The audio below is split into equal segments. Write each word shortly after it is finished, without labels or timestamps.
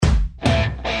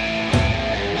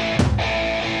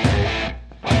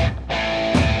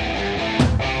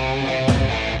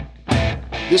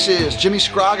This is Jimmy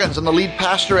Scroggins. I'm the lead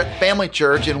pastor at Family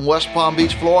Church in West Palm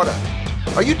Beach, Florida.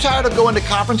 Are you tired of going to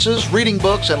conferences, reading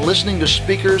books, and listening to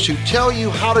speakers who tell you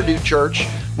how to do church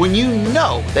when you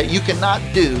know that you cannot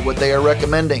do what they are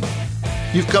recommending?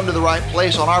 You've come to the right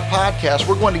place. On our podcast,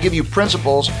 we're going to give you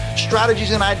principles,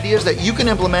 strategies, and ideas that you can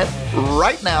implement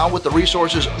right now with the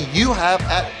resources you have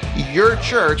at your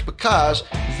church, because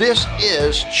this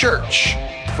is church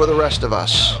for the rest of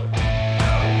us.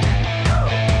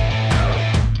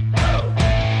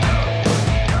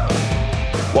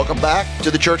 Welcome back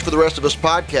to the Church for the Rest of Us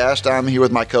podcast. I'm here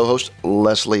with my co-host,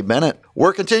 Leslie Bennett.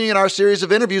 We're continuing our series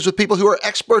of interviews with people who are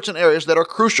experts in areas that are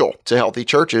crucial to healthy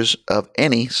churches of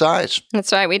any size.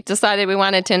 That's right. We decided we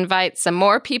wanted to invite some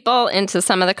more people into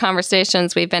some of the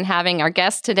conversations we've been having. Our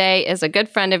guest today is a good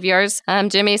friend of yours,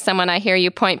 Jimmy, someone I hear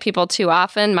you point people to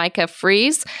often, Micah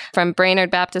Fries from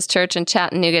Brainerd Baptist Church in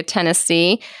Chattanooga,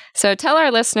 Tennessee. So tell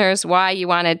our listeners why you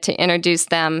wanted to introduce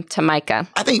them to Micah.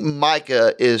 I think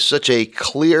Micah is such a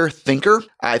clear thinker.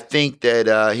 I think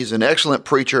that he's an excellent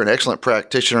preacher, an excellent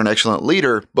practitioner, an excellent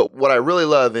leader. But what I really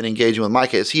love in engaging with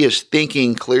Micah is he is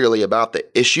thinking clearly about the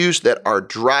issues that are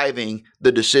driving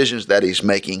the decisions that he's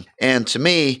making. And to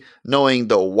me, knowing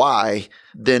the why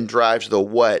then drives the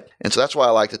what. And so that's why I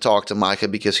like to talk to Micah,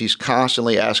 because he's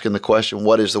constantly asking the question,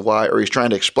 what is the why? Or he's trying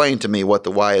to explain to me what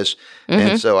the why is.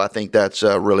 And so I think that's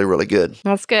really, really good.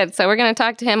 That's good. So we're going to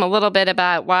talk to him a little bit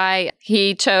about why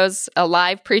he chose a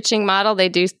live preaching model. They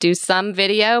do some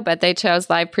video, but they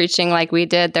chose live preaching like we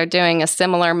did. They're doing a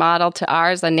similar model to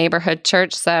ours, a neighborhood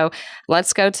church. So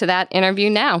let's go to that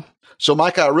interview now. So,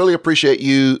 Micah, I really appreciate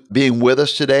you being with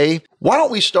us today. Why don't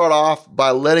we start off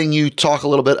by letting you talk a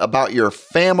little bit about your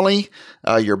family,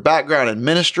 your background in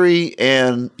ministry,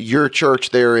 and your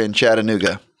church there in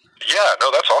Chattanooga? Yeah, no,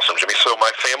 that's awesome, Jimmy. So my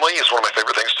family is one of my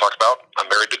favorite things to talk about. I'm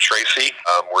married to Tracy.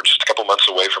 We're just a couple months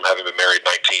away from having been married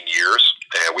 19 years.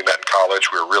 And we met in college.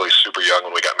 We were really super young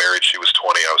when we got married. She was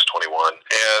 20, I was 21.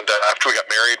 And after we got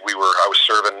married, I was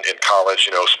serving in college,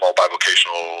 a small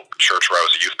bivocational church where I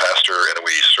was a youth pastor, and then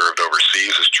we served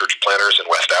overseas as church planters in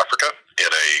West Africa in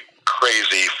a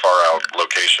crazy far out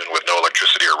location with no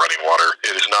electricity or running water.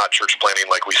 It is not church planting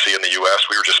like we see in the U.S.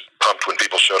 We were just pumped when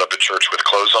people showed up at church with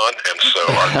clothes on, and so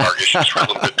our issues were a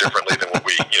little bit differently than what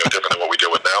we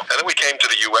deal with now. And then we came to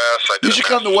the U.S. You should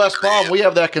come to West Palm. We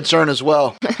have that concern as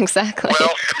well. Exactly.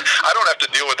 Well, I don't have to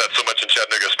deal with that so much in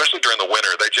Chattanooga, especially during the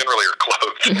winter. They generally are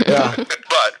closed. Yeah.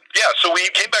 But yeah, so we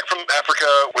came back from Africa.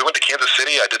 We went to Kansas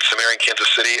City. I did seminary in Kansas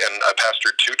City, and I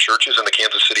pastored 2 churches in the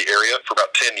Kansas City area for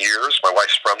about 10 years. My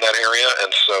wife's from that area, and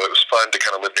so it was fun to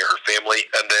kind of live near her family.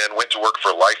 And then went to work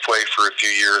for Lifeway for a few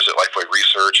years at Lifeway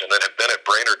Research, and then have been at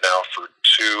Brainerd now for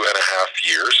 2.5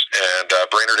 years. And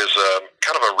Brainerd is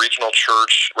kind of a regional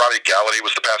church. Robbie Gallaty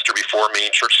was the pastor before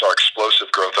me. Church saw explosive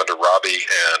growth under Robbie,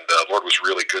 and the Lord was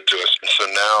really good to us. And so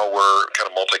now we're kind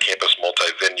of multi-campus,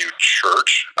 multi-venue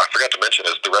church. I forgot to mention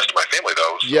is the rest of my family,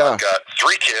 though. So yeah. I've got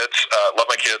 3 kids. Love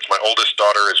my kids. My oldest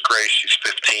daughter is Grace. She's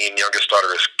 15. Youngest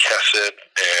daughter is Kesset,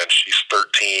 and she's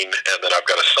 13. And then I've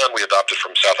got a son we adopted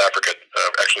from South Africa,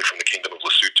 actually from the Kingdom of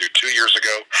Lesotho 2 years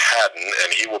ago, Haddon, and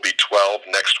he will be 12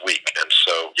 next week. And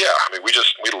so, yeah, I mean, we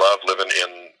love living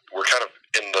we're kind of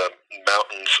in the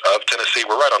mountains of Tennessee.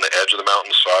 We're right on the edge of the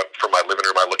mountains, so from my living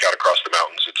room, I look out across the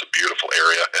mountains. It's a beautiful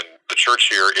area, and the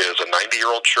church here is a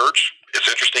 90-year-old church.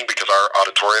 It's interesting because our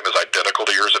auditorium is identical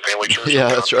to yours at Family Church. Yeah,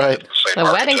 that's right.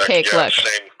 The wedding cake look.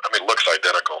 Same. I mean, it looks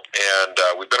identical. And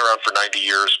we've been around for 90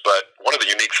 years, but one of the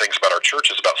unique things about our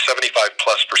church is about 75+%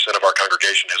 of our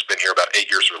congregation has been here about 8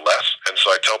 years or less. And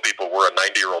so I tell people we're a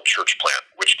 90-year-old church plant,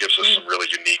 which gives us some really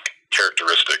unique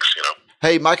characteristics,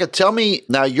 Hey, Micah, tell me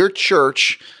now, your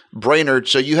church, Brainerd,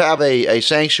 so you have a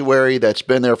sanctuary that's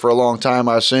been there for a long time,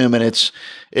 I assume, and it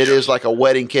is like a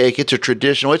wedding cake. It's a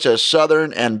traditional, it's as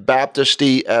Southern and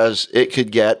Baptisty as it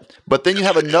could get. But then you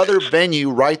have another venue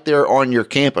right there on your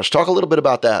campus. Talk a little bit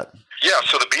about that. Yeah,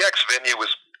 so the BX venue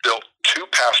was built 2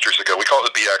 pastors ago. We call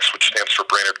it the BX, which stands for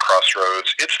Brainerd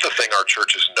Crossroads. It's the thing our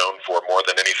church is known for more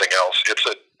than anything else. It's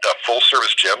a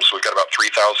full-service gym, so we've got about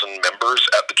 3,000 members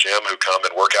at the gym who come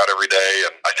and work out every day,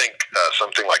 and I think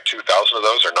something like 2,000 of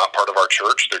those are not part of our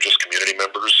church. They're just community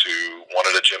members who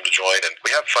wanted a gym to join, and we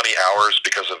have funny hours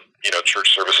because of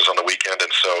church services on the weekend,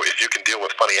 and so if you can deal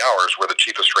with funny hours, we're the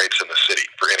cheapest rates in the city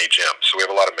for any gym. So we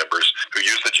have a lot of members who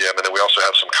use the gym, and then we also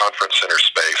have some conference center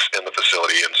space in the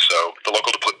facility, and so the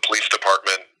local police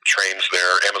department trains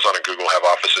there. Amazon and Google have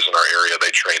offices in our area.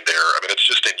 They train there. I mean, it's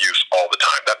just in use all the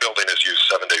time. That building is used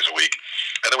 7 days a week.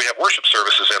 And then we have worship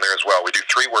services in there as well. We do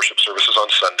 3 worship services on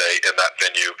Sunday in that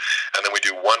venue, and then we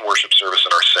do 1 worship service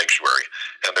in our sanctuary.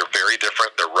 And they're very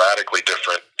different. They're radically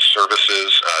different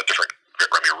services, different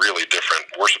really different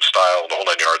worship style, the whole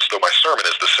nine yards, though my sermon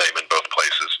is the same in both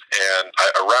places. And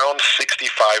around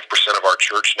 65% of our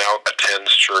church now attends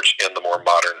church in the more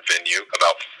modern venue.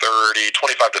 About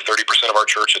 25 to 30% of our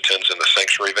church attends in the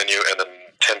sanctuary venue, and then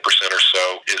 10% or so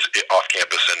is off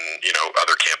campus and,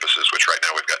 other campuses, which right now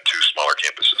we've got 2 smaller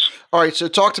campuses. All right, so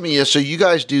talk to me. So you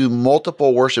guys do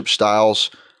multiple worship styles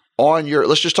on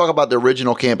let's just talk about the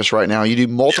original campus right now. You do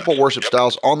multiple worship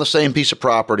styles on the same piece of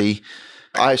property.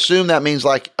 I assume that means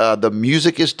like the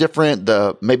music is different,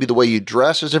 maybe the way you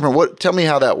dress is different. Tell me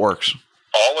how that works.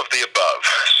 All of the above.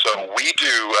 So we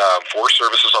do 4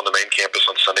 services on the main campus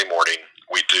on Sunday morning.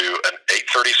 We do an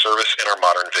 8:30 service in our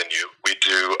modern venue. We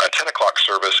do a 10 o'clock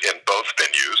service in both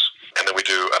venues. And then we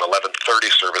do an 11:30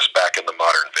 service back in the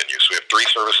modern venue. So we have 3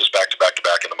 services back to back to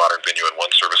back in the modern venue and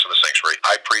 1 service in the sanctuary.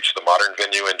 I preach the modern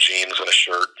venue in jeans and a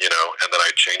shirt, and then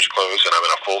I change clothes and I'm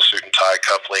in a full suit and tie,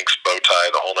 cufflinks, bow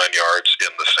tie, the whole 9 yards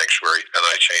in the sanctuary, and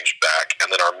then I change back. And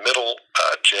then our middle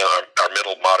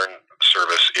modern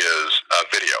service is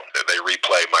video. They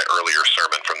replay my earlier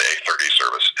sermon from the 8:30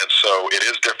 service. And so it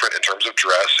is different in terms of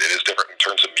dress. It is different in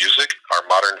terms of music. Our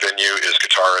modern venue is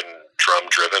guitar and drum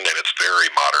driven, and it's very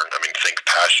modern. I mean, think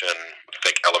Passion,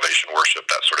 think Elevation Worship,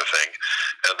 that sort of thing.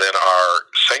 And then our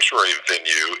sanctuary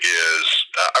venue is,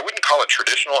 I wouldn't call it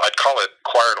traditional, I'd call it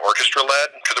choir and orchestra led,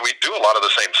 because we do a lot of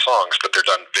the same songs, but they're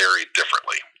done very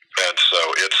differently. And so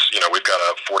it's, we've got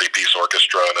a 40-piece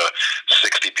orchestra and a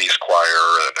 60-piece choir,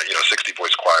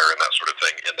 60-voice choir and that sort of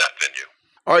thing in that venue.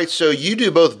 All right, so you do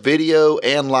both video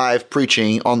and live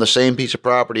preaching on the same piece of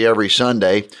property every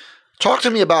Sunday. Talk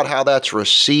to me about how that's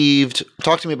received.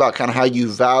 Talk to me about kind of how you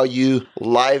value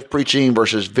live preaching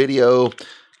versus video.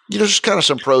 Just kind of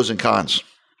some pros and cons.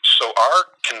 So our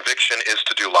conviction is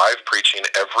to do live preaching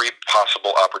every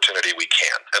possible opportunity we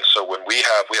can. And so when we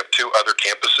have 2 other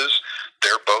campuses,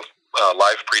 they're both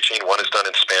live preaching. One is done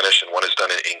in Spanish and one is done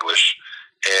in English.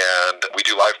 And we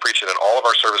do live preaching in all of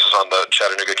our services on the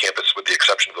Chattanooga campus with the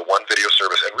exception of the 1 video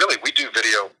service. And really, we do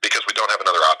video because we don't have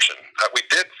another option. We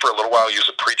did for a little while use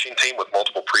a preaching team with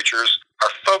multiple preachers. Our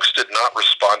folks did not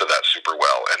respond to that super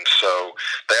well. And so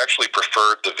they actually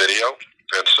preferred the video.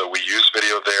 And so we use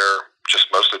video there just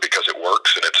mostly because it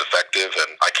works and it's effective,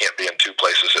 and I can't be in 2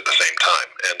 places at the same time.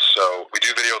 And so we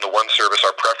do video in the 1 service.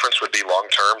 Our preference would be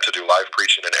long-term to do live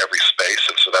preaching in every space,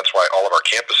 and so that's why all of our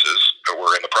campuses,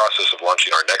 we're in the process of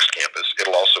launching our next campus.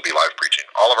 It'll also be live preaching.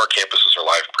 All of our campuses are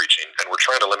live preaching, and we're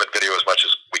trying to limit video as much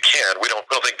as we can. We don't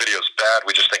think video is bad.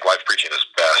 We just think live preaching is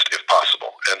best if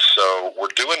possible. And so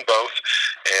we're doing both,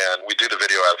 and we do the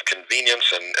video out of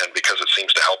convenience and because it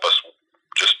seems to help us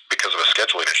just because of a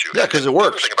scheduling issue. Yeah, because it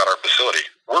works. The thing about our facility,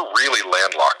 we're really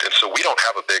landlocked, and so we don't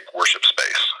have a big worship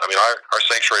space. I mean, our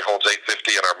sanctuary holds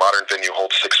 850, and our modern venue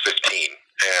holds 615.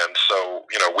 And so,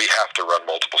 we have to run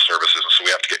multiple services, so we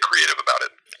have to get creative about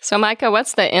it. So, Micah,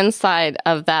 what's the inside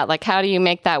of that? Like, how do you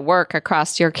make that work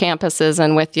across your campuses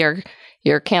and with your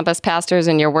campus pastors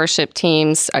and your worship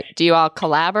teams? Do you all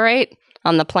collaborate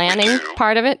on the planning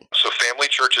part of it? So Family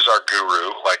Church is our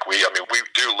guru. We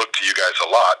do look to you guys a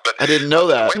lot. But I didn't know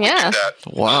that.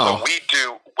 Wow.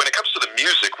 So when it comes to the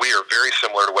music, we are very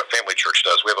similar to what Family Church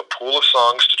does. We have a pool of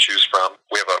songs to choose from.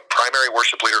 We have a primary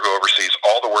worship leader who oversees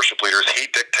all the worship leaders. He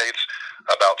dictates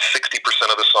about 60%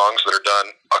 of the songs that are done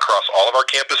across all of our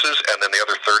campuses, and then the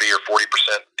other 30 or 40%,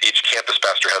 each campus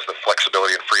pastor has the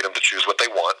flexibility and freedom to choose what they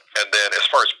want. And then as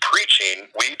far as preaching,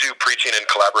 we do preaching in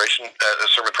collaboration,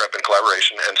 sermon prep in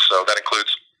collaboration, and so that includes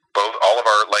all of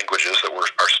our languages that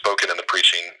are spoken in the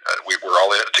preaching. We're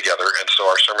all in it together, and so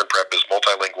our sermon prep is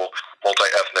multilingual,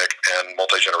 multi-ethnic, and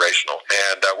multi-generational.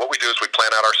 And what we do is we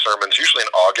plan out our sermons, usually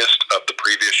in August of the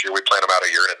previous year. We plan them out a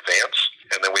year in advance.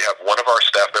 And then we have one of our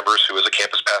staff members who is a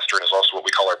campus pastor and is also what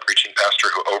we call our preaching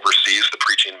pastor, who oversees the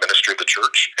preaching ministry of the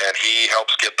church. And he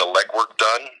helps get the legwork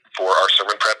done for our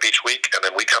sermon prep each week. And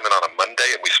then we come in on a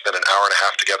Monday and we spend an hour and a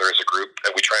half together as a group.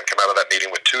 And we try and come out of that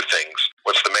meeting with 2 things.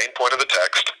 What's the main point of the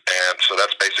text? And so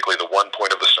that's basically the 1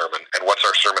 point of the sermon. And what's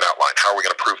our sermon outline? How are we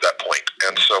going to prove that point?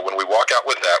 And so when we walk out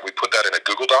with that, we put that in a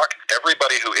Google Doc.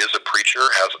 Everybody who is a preacher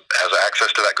has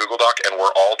access to that Google Doc, and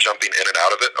we're all jumping in and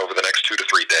out of it over the next 2 to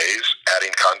 3 days,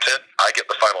 adding content. I get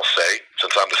the final say.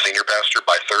 Since I'm the senior pastor,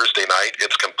 by Thursday night,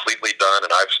 it's completely done.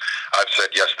 And I've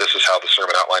said, yes, this is how the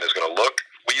sermon outline is going to look.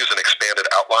 We use an expanded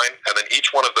outline, and then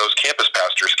each one of those campus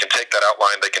pastors can take that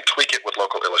outline, they can tweak it with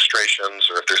local illustrations,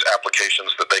 or if there's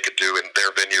applications that they could do in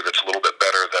their venue that's a little bit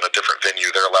better than a different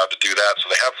venue, they're allowed to do that. So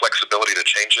they have flexibility to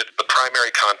change it. The primary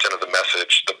content of the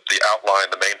message, the outline,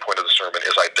 the main point of the sermon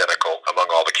is identical among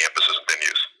all the campuses and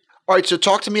venues. All All right, so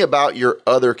talk to me about your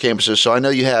other campuses. So I know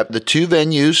you have the 2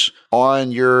 venues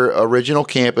on your original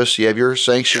campus. You have your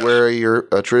sanctuary, your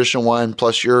traditional one,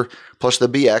 plus the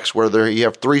BX, where you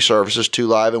have 3 services, 2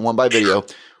 live and 1 by video.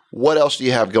 What else do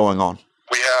you have going on?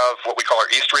 We have what we call our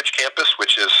East Ridge campus,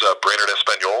 which is Brainerd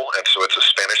Espanol, and so it's a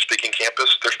Spanish-speaking campus.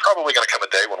 There's probably going to come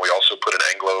a day when we also put an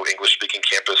Anglo-English-speaking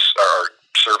campus or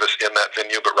service in that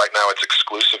venue, but right now it's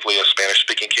exclusively a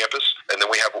Spanish-speaking campus. And then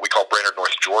we have what we call Brainerd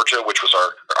North Georgia, which was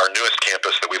our newest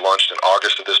campus that we launched in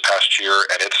August of this past year,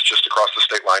 and it's just across the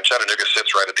state line. Chattanooga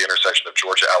sits right at the intersection of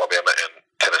Georgia, Alabama, and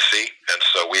Tennessee, and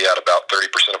so we had about 30%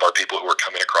 of our people who were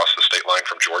coming across the state line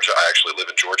from Georgia. I actually live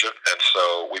in Georgia, and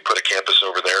so we put a campus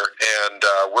over there, and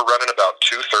we're running about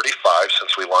 235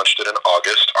 since we launched it in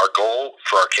August. Our goal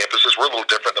for our campuses, we're a little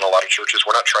different than a lot of churches.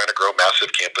 We're not trying to grow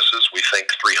massive campuses. We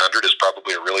think 300 is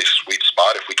probably a really sweet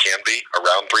spot if we can be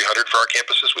around 300 for our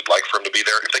campuses. We'd like for them to be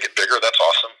there. If they get bigger, that's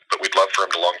awesome, but we'd love for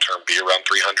them to long-term be around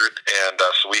 300, and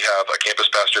so we have a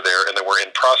campus pastor there, and then we're in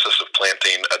process of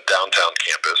planting a downtown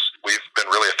campus. We've been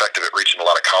really effective at reaching a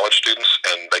lot of college students,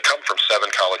 and they come from 7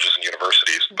 colleges and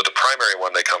universities, but the primary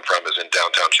one they come from is in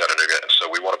downtown Chattanooga, and so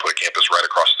we want to put a campus right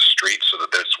across the street so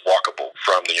that it's walkable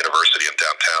from the university in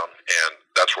downtown, and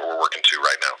that's what we're working to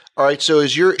right now. All right, so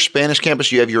is your Spanish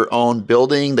campus, you have your own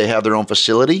building, they have their own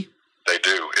facility? They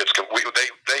do.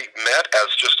 They met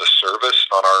as just a service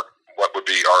on what would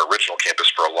be our original campus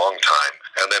for a long time.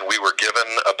 And then we were given,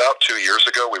 about 2 years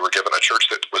ago, we were given a church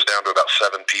that was down to about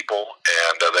 7 people,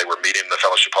 and they were meeting in the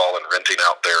fellowship hall and renting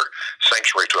out their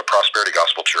sanctuary to a Prosperity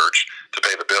Gospel church to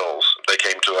pay the bills. They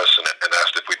came to us and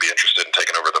asked if we'd be interested in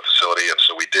taking over the facility, and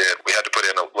so we did. We had to put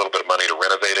in a little bit of money to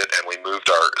renovate it, and we moved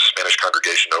our Spanish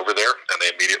congregation over there, and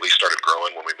they immediately started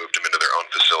growing when we moved them into their own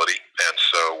facility. And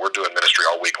so we're doing ministry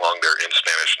all week long there in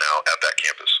Spanish now at that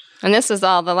campus. And this is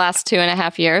all the last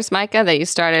 2.5 years, Micah, that you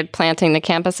started planting the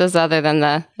campuses other than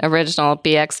the original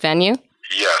BX venue?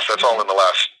 Yes, that's all in the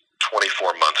last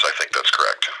 24 months. I think that's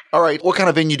correct. All right. What kind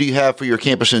of venue do you have for your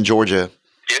campus in Georgia?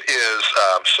 It is,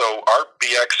 so our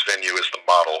BX venue is the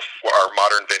model for our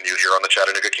modern venue here on the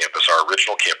Chattanooga campus, our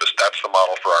original campus. That's the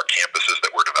model for our campuses that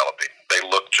we're developing. They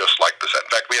look just like this. In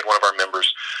fact, we had one of our members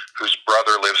whose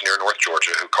brother lives near North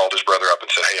Georgia who called his brother up and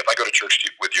said, hey, if I go to church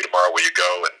with you tomorrow, will you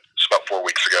go? And it's about 4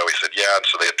 weeks ago. He said, yeah, and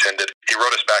so they attended. He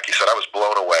wrote us back. He said, I was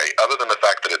blown away. Other than the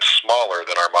fact that it's smaller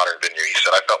than our modern venue, he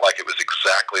said, I felt like it was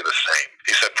exactly the same.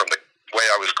 He said, from the way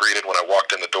I was greeted when I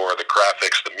walked in the door, the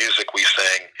graphics, the music we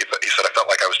sang, he said, I felt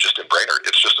like I was just in Brainerd.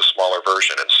 It's just a smaller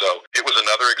version. And so it was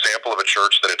another example of a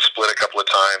church that had split a couple of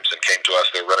times and came to us.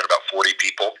 They were running about 40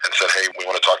 people and said, hey, we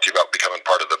want to talk to you about becoming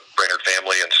part of the Brainerd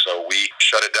family. And so we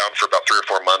shut it down for about 3 or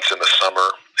 4 months in the summer,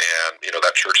 and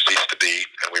that church ceased to be,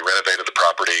 and we renovated the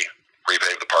property,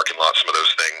 repaved the parking lot, some of those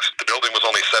things. The building was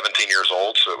only 17 years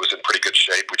old, so it was in pretty good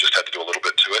shape. We just had to do a little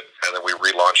bit to it, and then we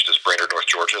relaunched as Brainerd North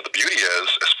Georgia. The beauty is,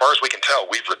 as far as we can tell,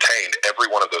 we've retained every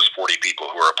one of those 40 people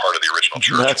who are a part of the original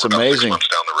church. That's amazing. 6 months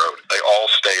down the road, they all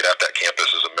stayed at that campus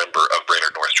as a member of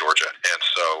Brainerd North Georgia, and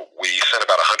so we sent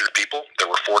about 100 people. There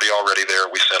were 40 already there.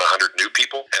 We sent 100 new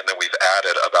people, and then we've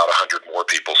added about 100 more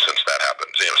people since that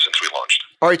happened, since we launched.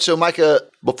 All right, so Micah,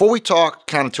 before we talk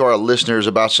kind of to our listeners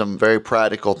about some very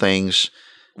practical things,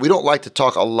 we don't like to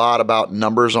talk a lot about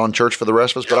numbers on Church for the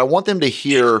Rest of Us, but I want them to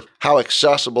hear how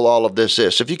accessible all of this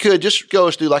is. So if you could just go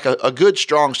us through like a good,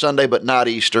 strong Sunday, but not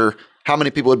Easter, how many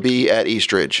people would be at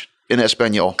East Ridge in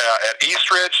Espanol? At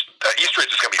East Ridge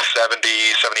is going to be 70,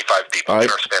 75 people in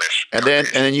our Spanish. And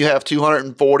then you have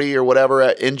 240 or whatever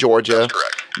in Georgia. That's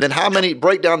correct. Then how many,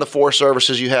 break down the 4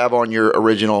 services you have on your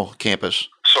original campus.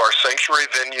 So our sanctuary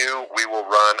venue, we will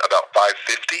run about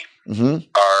 550. Mm-hmm.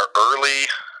 Our early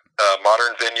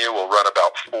modern venue will run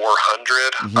about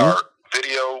 400. Mm-hmm. Our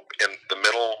video in the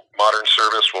middle modern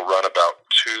service will run about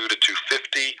 2 to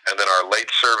 250, and then our late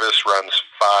service runs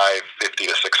 550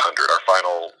 to 600. Our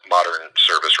final modern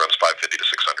service runs 550 to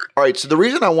 600. All right, so the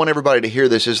reason I want everybody to hear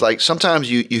this is like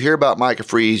sometimes you hear about Micah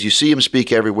Fries, you see him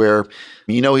speak everywhere,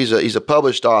 he's a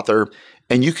published author,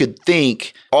 and you could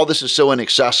think, all this is so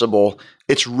inaccessible.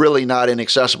 It's really not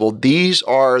inaccessible. These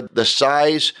are the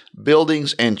size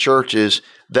buildings and churches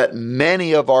that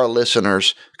many of our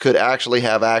listeners could actually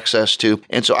have access to.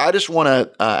 And so I just want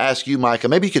to ask you, Micah,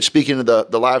 maybe you could speak into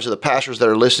the lives of the pastors that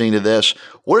are listening to this.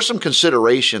 What are some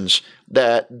considerations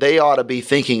that they ought to be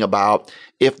thinking about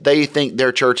if they think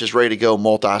their church is ready to go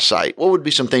multi-site? What would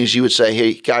be some things you would say,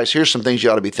 hey, guys, here's some things you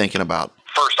ought to be thinking about?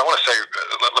 First, I want to say,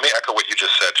 let me echo what you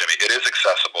just said, Jimmy. It is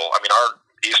accessible. I mean, our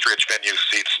East Ridge venue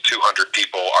seats 200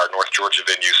 people. Our North Georgia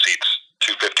venue seats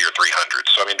 250 or 300.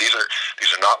 So, I mean, these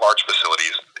are not large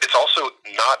facilities. It's also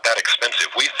not that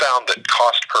expensive. We found that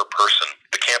cost per person,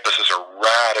 the campuses are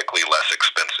radically dramatically less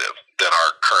expensive than our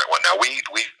current one. Now,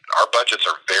 our budgets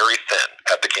are very thin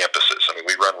at the campuses. I mean,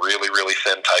 we run really, really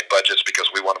thin, tight budgets because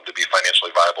we want them to be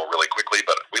financially viable really quickly.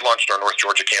 But we launched our North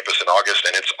Georgia campus in August,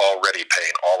 and it's already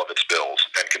paying all of its bills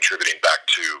and contributing back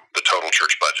to the total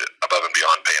church budget, above and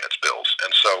beyond paying its bills.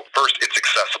 And so, first, it's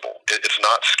accessible. It's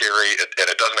not scary, and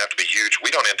it doesn't have to be huge.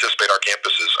 We don't anticipate our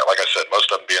campuses, like I said,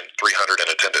 most of them being 300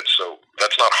 in attendance, so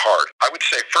that's not hard. I would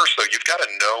say first, though, you've got to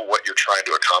know what you're trying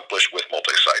to accomplish with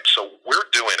multi-site. So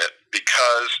we're doing it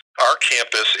because our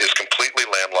campus is completely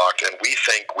landlocked, and we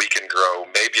think we can grow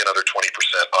maybe another 20%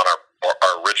 on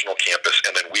our original campus,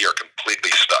 and then we are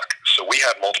completely stuck. So we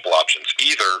had multiple options.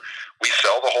 Either we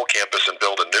sell the whole campus and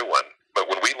build a new one, but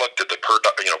when we looked at the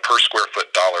per square foot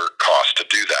dollar cost to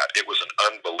do that, it was an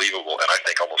unbelievable and I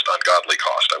think almost ungodly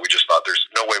cost. We just thought there's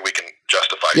no way we can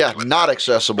justify it. Yeah, not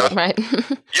accessible. Right.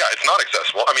 Yeah, it's not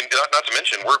accessible. I mean, not to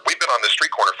mention, we've been on this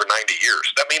street corner for 90 years.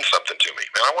 That means something to me.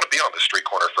 Man, I want to be on this street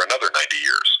corner for another 90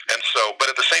 years. And so, but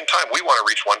at the same time, we want to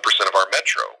reach 1% of our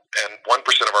metro. And 1%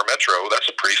 of our metro, that's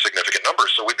a pretty significant number.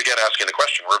 So we began asking the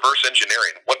question, reverse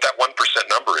engineering, what that 1%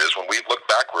 number is when we look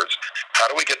backwards. How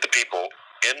do we get the people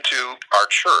into our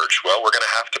church? Well, we're going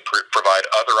to have to provide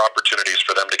other opportunities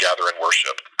for them to gather and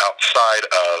worship outside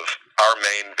of our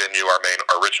main venue, our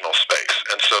original space.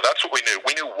 And so that's what we knew.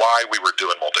 We knew why we were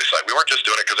doing multi-site. We weren't just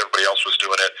doing it because everybody else was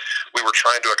doing it. We were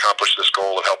trying to accomplish this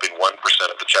goal of helping 1%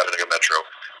 of the Chattanooga metro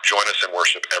join us in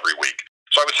worship every week.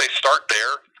 So I would say start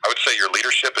there. I would say your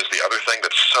leadership is the other thing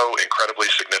that's so incredibly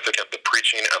significant, the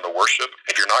preaching and the worship.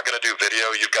 If you're not going to do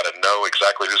video, you've got to know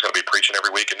exactly who's going to be preaching every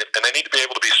week, and they need to be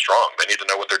able to be strong. They need to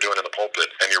know what they're doing in the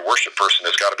pulpit, and your worship person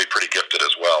has got to be pretty gifted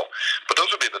as well. But those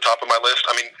would be at the top of my list.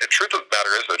 I mean, the truth of the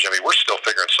matter is, though, Jimmy, we're still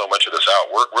figuring so much of this out.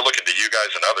 We're looking to you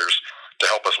guys and others to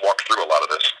help us walk through a lot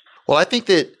of this. Well, I think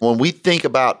that when we think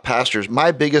about pastors,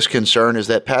 my biggest concern is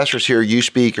that pastors hear you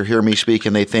speak or hear me speak,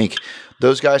 and they think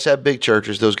those guys have big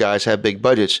churches, those guys have big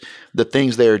budgets. The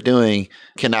things they are doing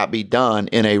cannot be done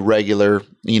in a regular,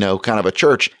 kind of a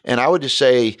church. And I would just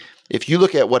say, if you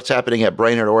look at what's happening at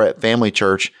Brainerd or at Family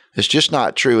Church, it's just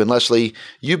not true. And Leslie,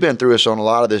 you've been through us on a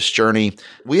lot of this journey.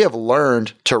 We have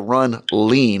learned to run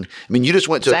lean. I mean, you just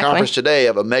went to a conference today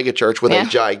of a mega church with a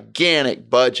gigantic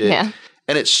budget. Yeah.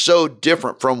 And it's so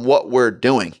different from what we're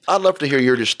doing. I'd love to hear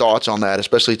your just thoughts on that,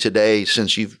 especially today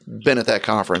since you've been at that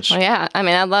conference. Well, yeah. I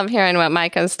mean, I love hearing what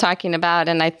Micah's talking about.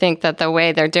 And I think that the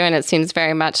way they're doing it seems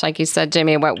very much like you said,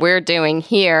 Jimmy, what we're doing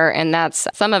here. And that's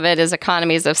some of it is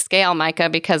economies of scale, Micah,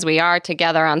 because we are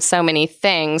together on so many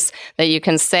things that you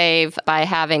can save by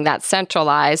having that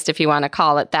centralized, if you want to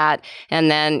call it that. And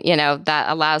then, that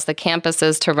allows the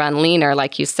campuses to run leaner,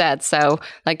 like you said. So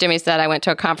like Jimmy said, I went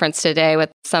to a conference today with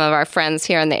some of our friends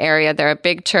here in the area. They're a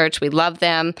big church. We love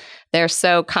them. They're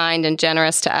so kind and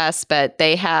generous to us, but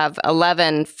they have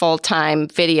 11 full-time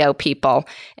video people,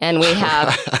 and we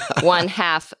have one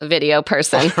half video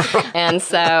person. And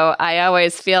so I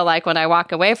always feel like when I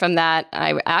walk away from that,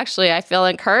 I feel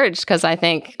encouraged because I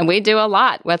think we do a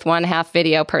lot with one half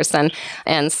video person.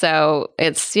 And so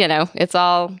it's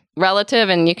all relative,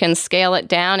 and you can scale it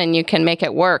down and you can make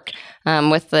it work.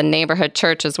 With the neighborhood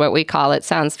church is what we call it.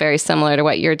 Sounds very similar to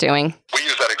what you're doing. We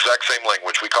use that exact same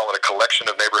language. We call it a collection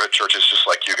of neighborhood churches, just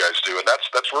like you guys do. And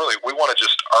that's really, we want to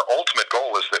our ultimate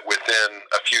goal is that within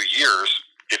a few years,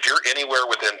 if you're anywhere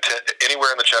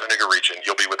in the Chattanooga region,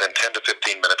 you'll be within 10 to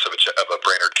 15 minutes of a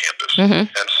Brainerd campus. Mm-hmm.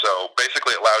 And so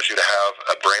basically it allows you to have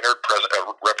a Brainerd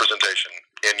representation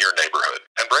in your neighborhood.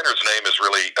 And Brainerd's name is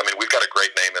really, we've got a great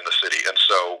name in the city. And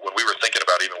so when we were thinking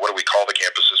about even what do we call the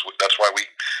campuses, that's why we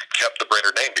kept the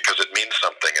Brainerd name, because it means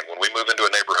something. And when we move into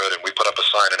a neighborhood and we put up a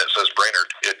sign and it says Brainerd,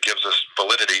 it gives us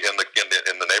validity in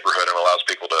the neighborhood and allows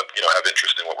people to have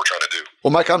interest in what we're trying to do.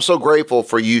 Well, Mike, I'm so grateful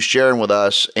for you sharing with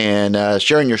us and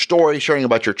sharing your story, sharing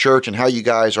about your church and how you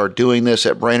guys are doing this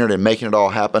at Brainerd and making it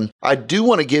all happen. I do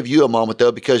want to give you a moment,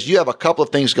 though, because you have a couple of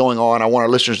things going on I want our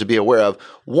listeners to be aware of.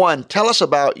 One, tell us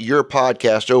about your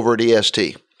podcast over at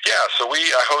EST. Yeah, so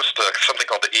I host something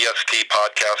called the EST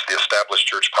podcast, the Established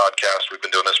Church Podcast. We've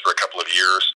been doing this for a couple of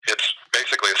years. It's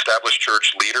basically established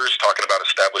church leaders talking about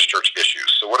established church issues.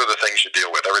 So what are the things you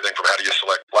deal with? Everything from how do you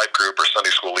select life group or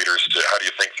Sunday school leaders to how do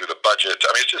you think through the budget.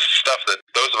 It's just stuff that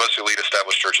those of us who lead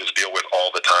established churches deal with all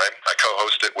the time. I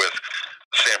co-host it with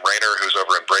Sam Rayner, who's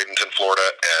over in Bradenton, Florida,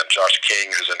 and Josh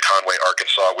King, who's in Conway,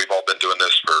 Arkansas. We've all been doing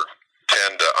this for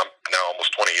 10 to now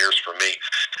almost 20 years for me.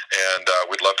 And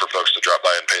we'd love for folks to drop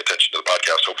by and pay attention to the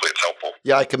podcast. Hopefully it's helpful.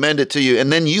 Yeah, I commend it to you.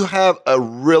 And then you have a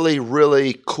really,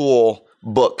 really cool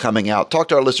book coming out. Talk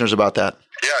to our listeners about that.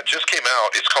 Yeah, it just came out.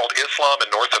 It's called Islam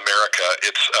in North America.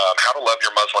 It's how to love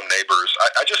your Muslim neighbors.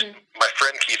 My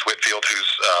friend Keith Whitfield,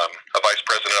 who's a vice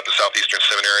president of the Southeastern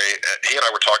Seminary, he and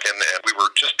I were talking, and we were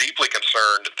just deeply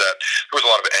concerned that there was a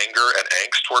lot of anger and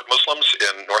angst toward Muslims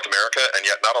in North America, and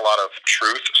yet not a lot of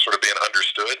truth sort of being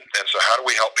understood. And so how do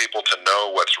we help people to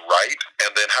know what's right?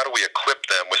 And then how do we equip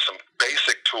them with some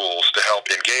basic tools to help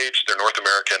engage their North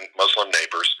American Muslim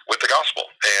neighbors with the gospel?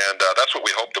 And that's what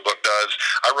we hope the book does.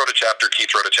 I wrote a chapter,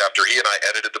 Keith wrote a chapter, he and I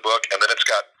edited the book, and then it's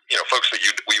got folks that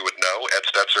we would know. Ed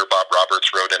Stetzer, Bob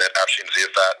Roberts wrote in it, Afshin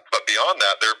Ziafat. But beyond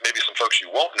that, there may be some folks you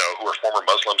won't know who are former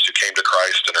Muslims who came to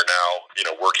Christ and are now,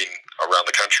 working around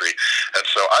the country. And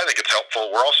so I think it's helpful.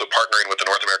 We're also partnering with the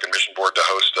North American Mission Board to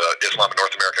host Islam in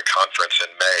North America conference in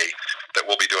May that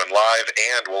we'll be doing live,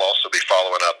 and we'll also be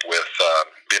following up with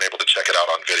being able to check it out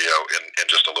on video in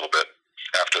just a little bit.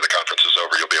 After the conference is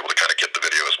over, you'll be able to kind of get the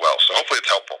video as well. So hopefully it's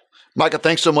helpful. Micah,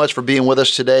 thanks so much for being with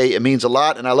us today. It means a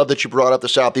lot, and I love that you brought up the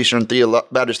Southeastern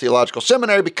Baptist Theological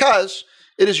Seminary because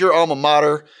it is your alma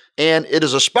mater, and it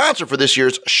is a sponsor for this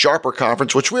year's Sharper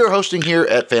Conference, which we are hosting here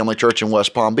at Family Church in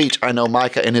West Palm Beach. I know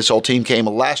Micah and his whole team came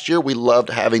last year. We loved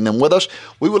having them with us.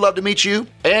 We would love to meet you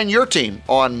and your team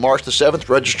on March the 7th.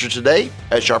 Register today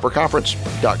at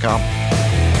sharperconference.com.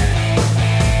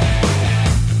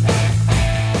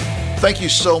 Thank you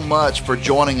so much for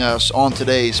joining us on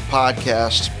today's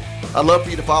podcast. I'd love for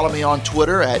you to follow me on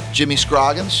Twitter at Jimmy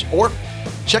Scroggins, or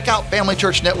check out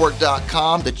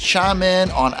FamilyChurchNetwork.com to chime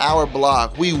in on our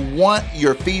blog. We want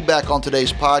your feedback on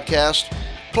today's podcast.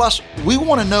 Plus, we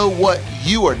want to know what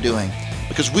you are doing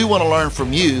because we want to learn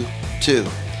from you too.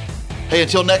 Hey,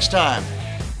 until next time,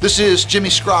 this is Jimmy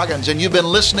Scroggins, and you've been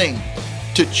listening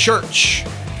to Church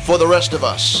for the Rest of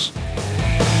Us.